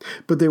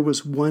 But there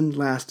was one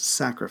last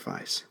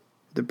sacrifice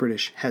the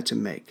British had to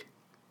make.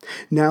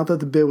 Now that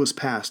the bill was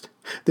passed,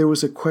 there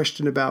was a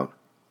question about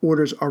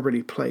orders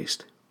already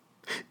placed.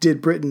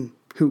 Did Britain,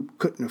 who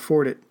couldn't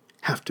afford it,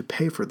 have to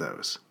pay for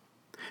those?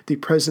 The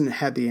president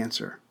had the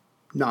answer,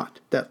 not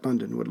that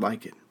London would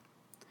like it.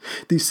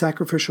 The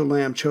sacrificial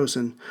lamb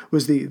chosen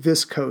was the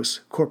Viscose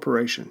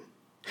Corporation,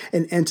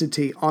 an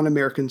entity on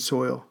American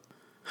soil,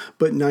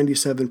 but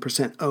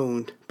 97%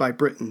 owned by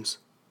Britons.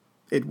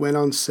 It went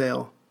on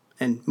sale,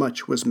 and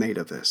much was made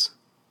of this.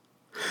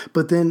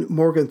 But then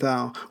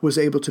Morgenthau was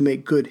able to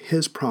make good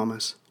his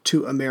promise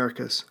to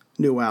America's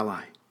new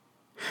ally.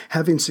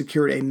 Having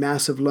secured a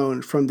massive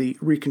loan from the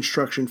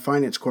Reconstruction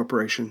Finance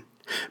Corporation,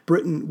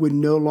 Britain would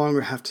no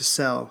longer have to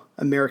sell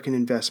American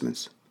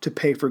investments to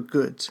pay for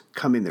goods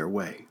coming their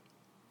way.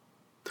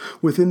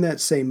 Within that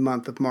same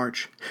month of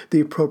March, the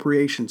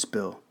appropriations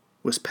bill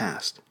was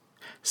passed.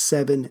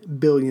 $7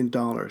 billion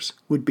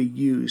would be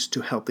used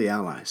to help the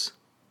Allies,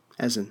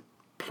 as in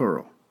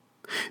plural.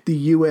 The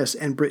U.S.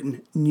 and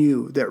Britain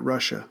knew that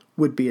Russia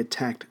would be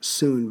attacked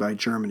soon by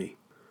Germany,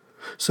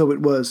 so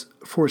it was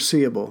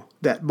foreseeable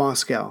that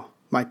Moscow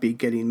might be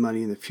getting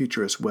money in the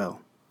future as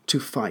well to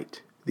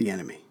fight the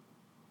enemy.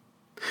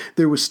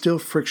 There was still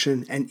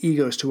friction and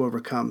egos to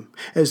overcome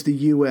as the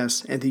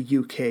U.S. and the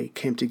U.K.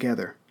 came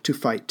together to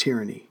fight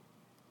tyranny,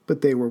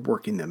 but they were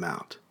working them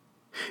out.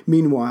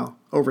 Meanwhile,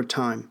 over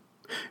time,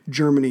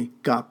 Germany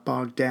got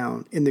bogged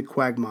down in the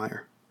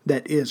quagmire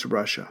that is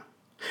Russia,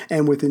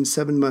 and within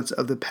 7 months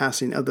of the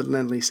passing of the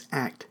Lend-Lease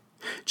Act,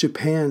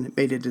 Japan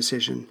made a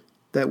decision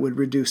that would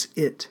reduce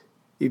it,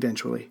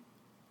 eventually,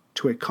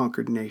 to a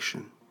conquered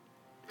nation.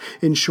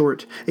 In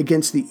short,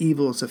 against the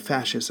evils of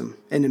fascism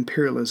and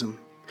imperialism,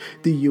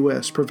 the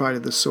U.S.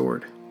 provided the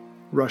sword,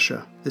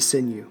 Russia the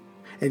sinew,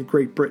 and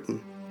Great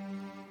Britain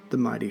the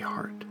mighty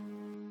heart.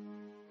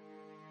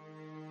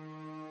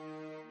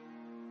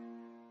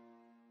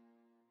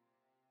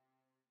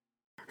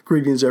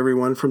 Greetings,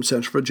 everyone, from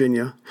Central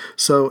Virginia.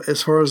 So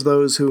as far as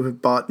those who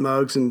have bought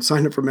mugs and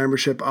signed up for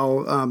membership,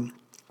 I'll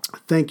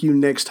thank you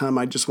next time.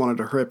 I just wanted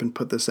to hurry up and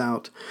put this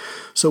out.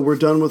 So we're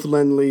done with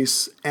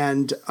Lend-Lease,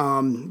 and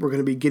we're going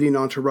to be getting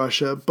on to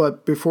Russia.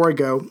 But before I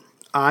go,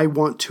 I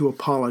want to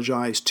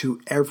apologize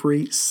to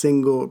every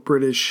single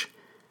British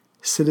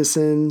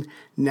citizen,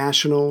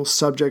 national,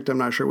 subject, I'm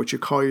not sure what you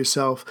call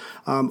yourself,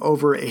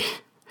 over a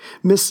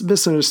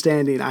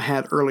misunderstanding I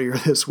had earlier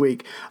this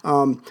week.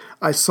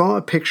 I saw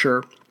a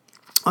picture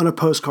on a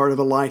postcard of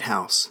a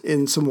lighthouse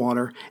in some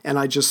water, and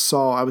I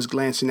was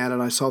glancing at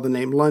it, I saw the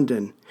name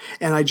London,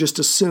 and I just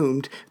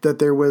assumed that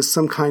there was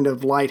some kind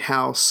of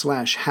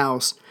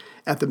lighthouse/house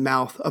at the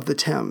mouth of the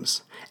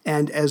Thames.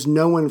 And as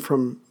no one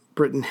from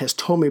Britain has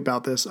told me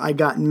about this, I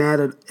got mad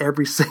at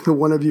every single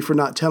one of you for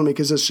not telling me,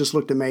 because this just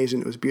looked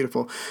amazing. It was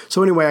beautiful.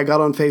 So anyway, I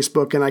got on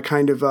Facebook and I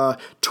kind of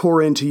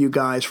tore into you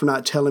guys for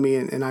not telling me,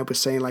 and I was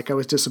saying, like, I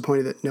was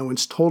disappointed that no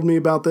one's told me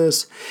about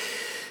this.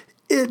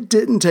 It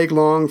didn't take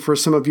long for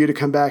some of you to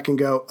come back and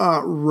go,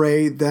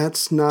 Ray,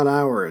 that's not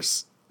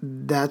ours.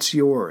 That's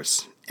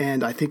yours.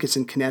 And I think it's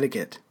in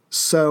Connecticut.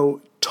 So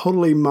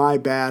totally my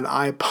bad.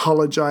 I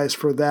apologize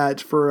for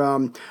that.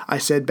 I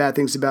said bad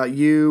things about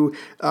you,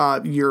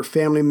 your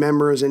family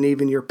members, and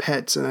even your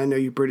pets. And I know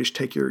you British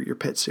take your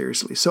pets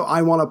seriously. So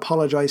I want to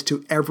apologize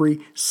to every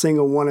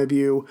single one of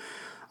you.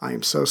 I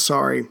am so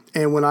sorry.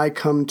 And when I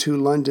come to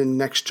London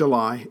next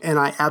July, and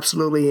I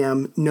absolutely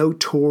am, no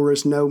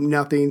tours, no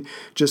nothing,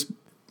 just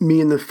me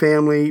and the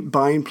family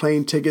buying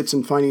plane tickets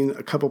and finding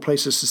a couple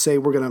places to stay.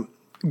 We're going to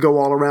go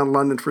all around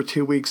London for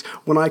 2 weeks.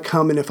 When I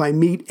come, and if I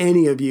meet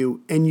any of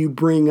you and you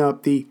bring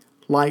up the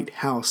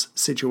lighthouse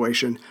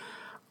situation,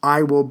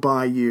 I will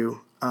buy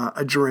you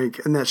a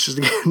drink. And that's just,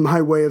 again,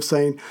 my way of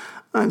saying,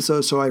 I'm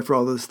so sorry for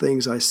all those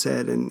things I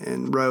said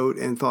and wrote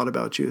and thought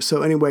about you.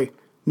 So anyway,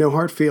 no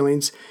hard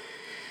feelings.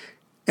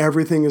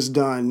 Everything is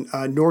done.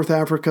 North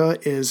Africa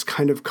is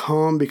kind of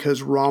calm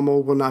because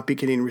Rommel will not be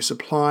getting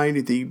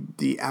resupplied.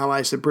 The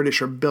allies, the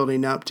British, are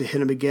building up to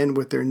hit him again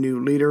with their new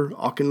leader,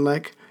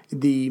 Auchinleck.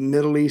 The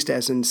Middle East,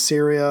 as in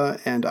Syria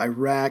and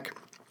Iraq,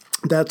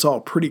 that's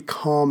all pretty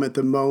calm at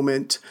the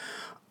moment.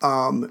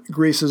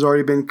 Greece has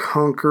already been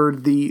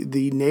conquered.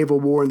 The naval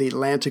war in the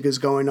Atlantic is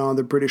going on.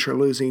 The British are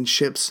losing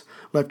ships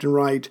left and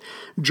right.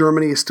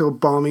 Germany is still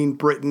bombing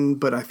Britain,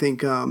 but I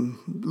think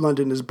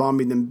London is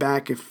bombing them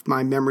back, if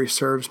my memory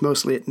serves,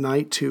 mostly at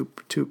night to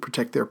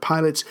protect their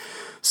pilots.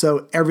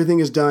 So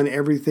everything is done.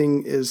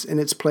 Everything is in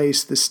its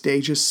place. The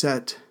stage is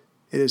set.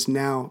 It is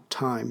now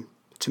time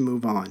to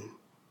move on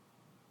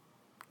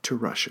to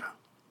Russia.